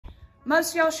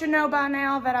Most of y'all should know by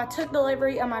now that I took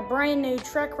delivery of my brand new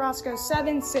Trek Roscoe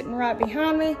 7 sitting right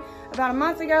behind me about a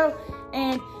month ago,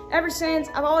 and ever since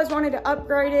I've always wanted to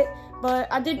upgrade it, but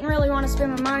I didn't really want to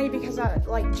spend the money because I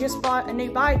just bought a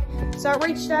new bike. So I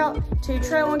reached out to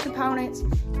Trail One Components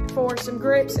for some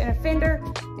grips and a fender,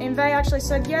 and they actually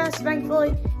said yes,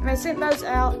 thankfully, and they sent those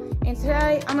out. And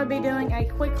today I'm gonna be doing a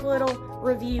quick little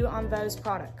review on those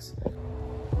products.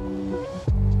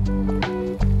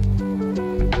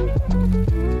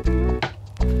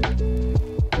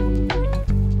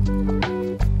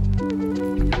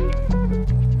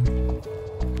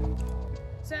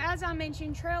 As I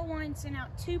mentioned, Trail One sent out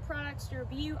 2 products to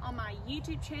review on my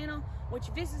YouTube channel, which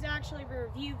this is actually the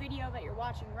review video that you're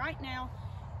watching right now.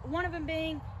 One of them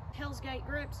being Hell's Gate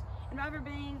grips, and the other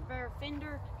being their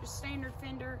fender, just standard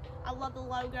fender. I love the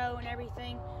logo and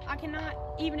everything. I cannot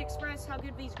even express how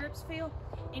good these grips feel.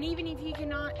 And even if you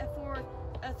cannot afford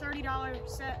a $30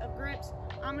 set of grips,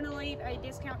 I'm gonna leave a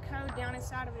discount code down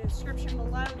inside of the description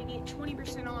below to get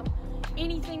 20% off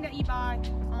anything that you buy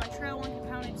on Trail One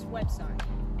Components website.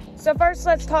 So first,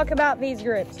 let's talk about these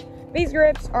grips. These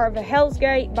grips are the Hell's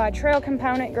Gate by Trail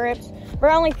Component grips.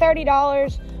 They're only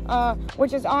 $30,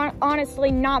 which is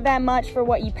honestly not that much for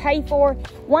what you pay for.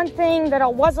 One thing that I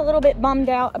was a little bit bummed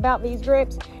out about these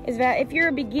grips is that if you're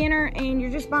a beginner and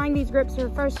you're just buying these grips for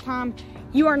the first time,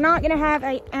 you are not gonna have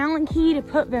an Allen key to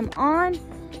put them on.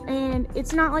 And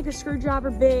it's not like a screwdriver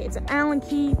bit, it's an Allen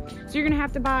key. So you're gonna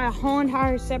have to buy a whole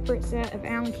entire separate set of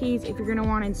Allen keys if you're gonna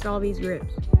wanna install these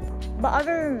grips. But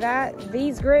other than that,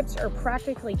 these grips are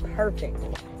practically perfect.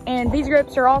 And these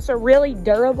grips are also really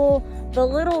durable. The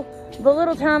little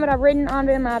time that I've ridden on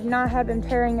them, I've not had them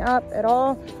tearing up at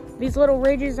all. These little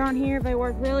ridges on here, they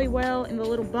work really well, and the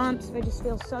little bumps, they just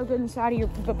feel so good inside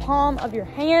of the palm of your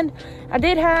hand. I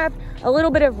did have a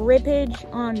little bit of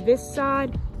rippage on this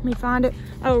side. Let me find it.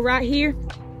 Oh, right here.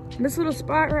 This little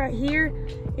spot right here,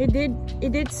 it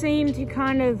did seem to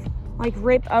kind of like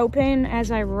rip open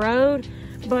as I rode.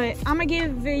 But I'm gonna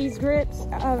give these grips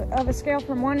of a scale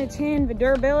from 1 to 10, the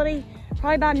durability,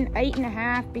 probably about an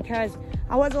 8.5, because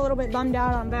I was a little bit bummed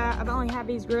out on that. I've only had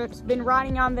these grips, been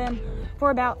riding on them for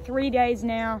about 3 days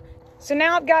now. So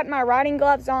now I've got my riding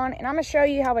gloves on, and I'm gonna show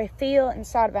you how they feel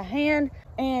inside of a hand.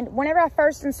 And whenever I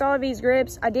first installed these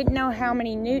grips, I didn't know how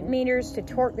many newton meters to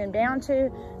torque them down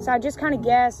to, so I just kind of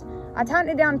guessed. I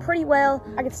tightened it down pretty well.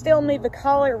 I could still move the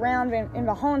collar around in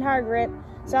the whole entire grip.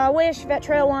 So I wish that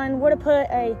Trail One would have put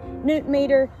a newton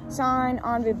meter sign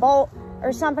on the bolt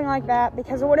or something like that,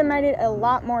 because it would have made it a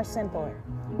lot more simpler.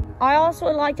 I also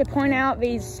would like to point out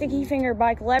these sticky finger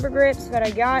bike lever grips that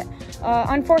I got.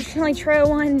 Unfortunately,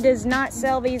 Trail One does not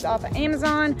sell these off of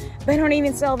Amazon. They don't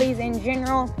even sell these in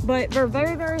general, but they're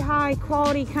very, very high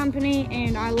quality company,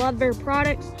 and I love their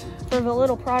products for the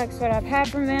little products that I've had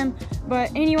from them. But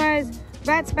anyways,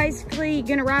 that's basically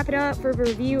gonna wrap it up for the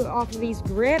review off of these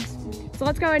grips. So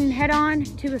let's go ahead and head on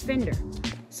to the fender.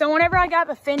 So whenever I got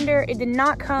the fender, it did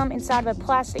not come inside of a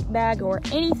plastic bag or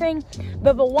anything,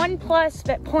 but the one plus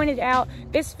that pointed out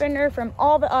this fender from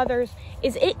all the others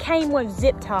is it came with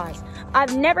zip ties.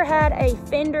 I've never had a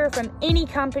fender from any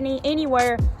company,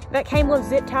 anywhere, that came with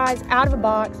zip ties out of a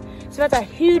box. So that's a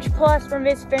huge plus from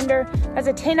this fender. That's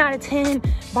a 10 out of 10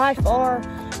 by far.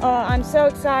 I'm so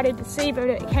excited to see that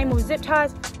it came with zip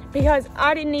ties, because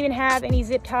I didn't even have any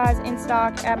zip ties in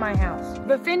stock at my house.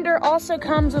 The fender also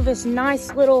comes with this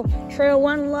nice little Trail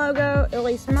One logo, at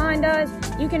least mine does.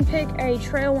 You can pick a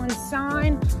Trail One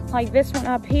sign, like this one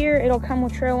up here. It'll come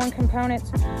with Trail One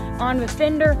components on the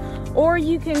fender, or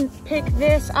you can pick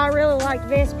this. I really like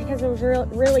this because it was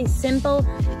really simple.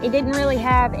 It didn't really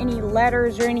have any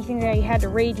letters or anything that you had to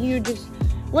read. You just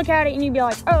look at it and you'd be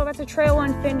like, oh, that's a Trail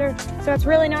One fender. So it's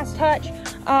really nice touch.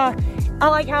 I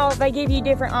like how they give you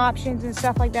different options and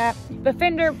stuff like that. The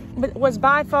fender was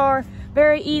by far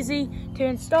very easy to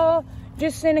install.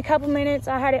 Just in a couple minutes,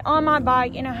 I had it on my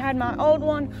bike and I had my old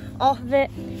one off of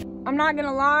it. I'm not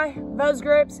gonna lie, those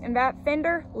grips and that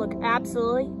fender look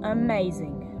absolutely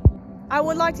amazing. I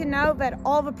would like to note that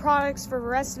all the products for the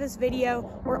rest of this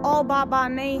video were all bought by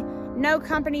me. No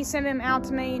company sent them out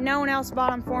to me. No one else bought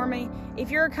them for me.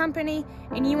 If you're a company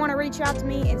and you want to reach out to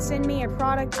me and send me a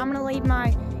product, I'm going to leave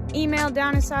my email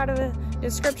down inside of the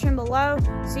description below,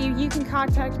 so you can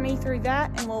contact me through that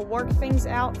and we'll work things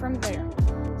out from there.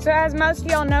 So as most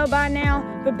of y'all know by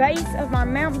now, the base of my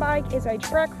mountain bike is a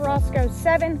Trek Roscoe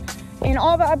 7, and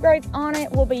all the upgrades on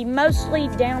it will be mostly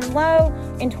down low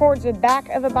and towards the back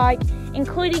of the bike,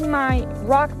 including my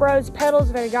Rock Bros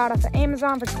pedals that I got off of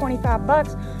Amazon for 25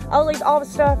 bucks. I'll leave all the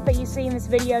stuff that you see in this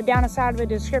video down inside of the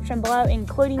description below,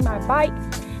 including my bike.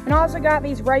 And I also got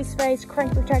these race face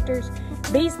crank protectors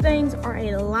These things are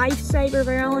a lifesaver.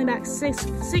 They're only about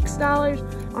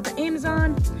 $6 off of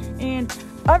Amazon. And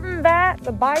other than that,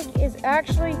 the bike is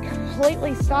actually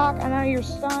completely stock. I know you're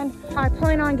stunned. I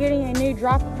plan on getting a new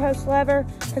dropper post lever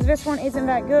because this one isn't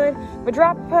that good. But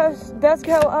dropper post does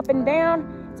go up and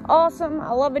down. It's awesome.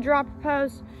 I love the dropper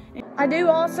post. I do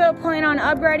also plan on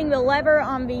upgrading the lever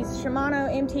on these Shimano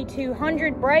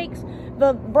MT200 brakes.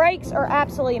 The brakes are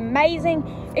absolutely amazing.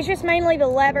 It's just mainly the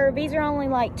lever. These are only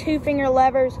like 2-finger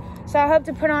levers. So I hope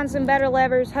to put on some better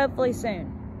levers hopefully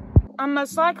soon. I'm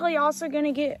most likely also going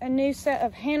to get a new set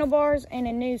of handlebars and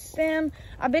a new stem.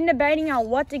 I've been debating on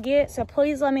what to get, so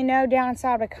please let me know down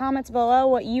inside the comments below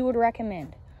what you would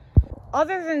recommend.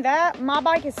 Other than that, my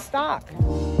bike is stock.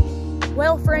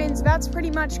 Well friends, that's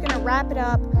pretty much going to wrap it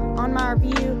up on my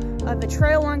review of the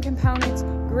Trail One components,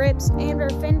 grips, and their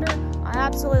fender. I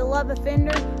absolutely love the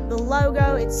fender, the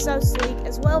logo, it's so sleek,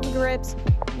 as well as the grips.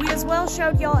 We as well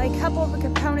showed y'all a couple of the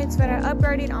components that I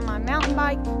upgraded on my mountain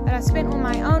bike that I spent on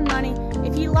my own money.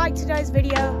 If you liked today's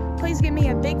video, please give me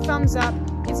a big thumbs up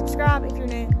and subscribe if you're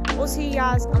new. We'll see you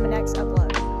guys on the next upload.